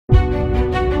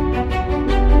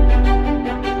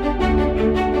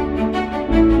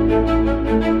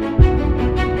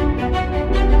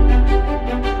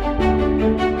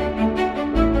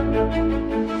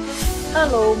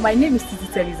My name is Titi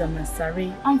Teresa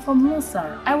Mansari. I'm from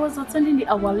Losar. I was attending the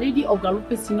Our Lady of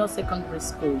Guadalupe Senior Secondary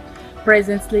School.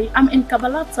 Presently, I'm in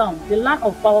Kabala town, the land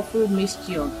of powerful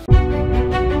mixture.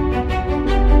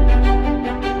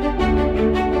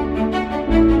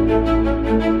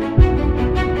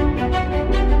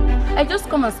 I just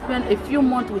come and spend a few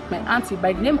months with my auntie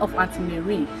by the name of Auntie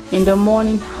Mary. In the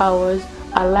morning hours,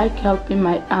 I like helping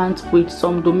my aunt with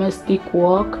some domestic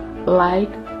work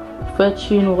like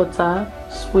fetching water,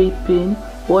 sweeping,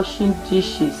 washing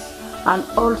dishes, and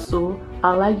also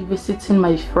I like visiting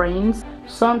my friends.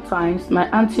 Sometimes my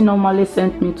auntie normally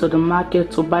sent me to the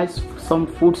market to buy some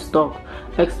food stock,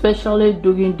 especially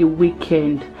during the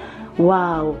weekend.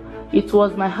 Wow, it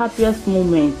was my happiest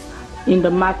moment. In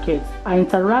the market, I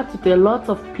interact with a lot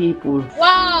of people.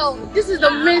 Wow, this is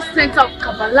the main center of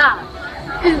Kabala.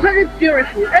 It's very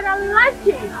beautiful and I like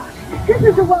it. This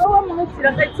is the Wawa mountain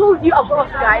that I told you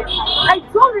about, guys. I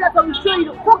told you that I will show you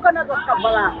the 4 corners of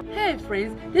Kabala. Hey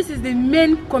friends, this is the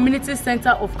main community center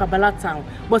of Kabala town.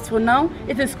 But for now,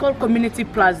 it is called Community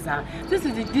Plaza. This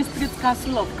is the district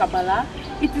castle of Kabala.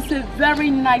 It is a very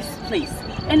nice place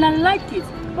and I like it.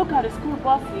 Look at the school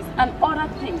buses and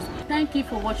other things. Thank you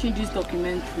for watching this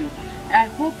documentary. I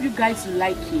hope you guys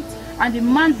like it. And the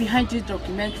man behind this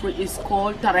documentary is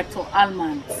called Director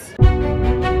Almans.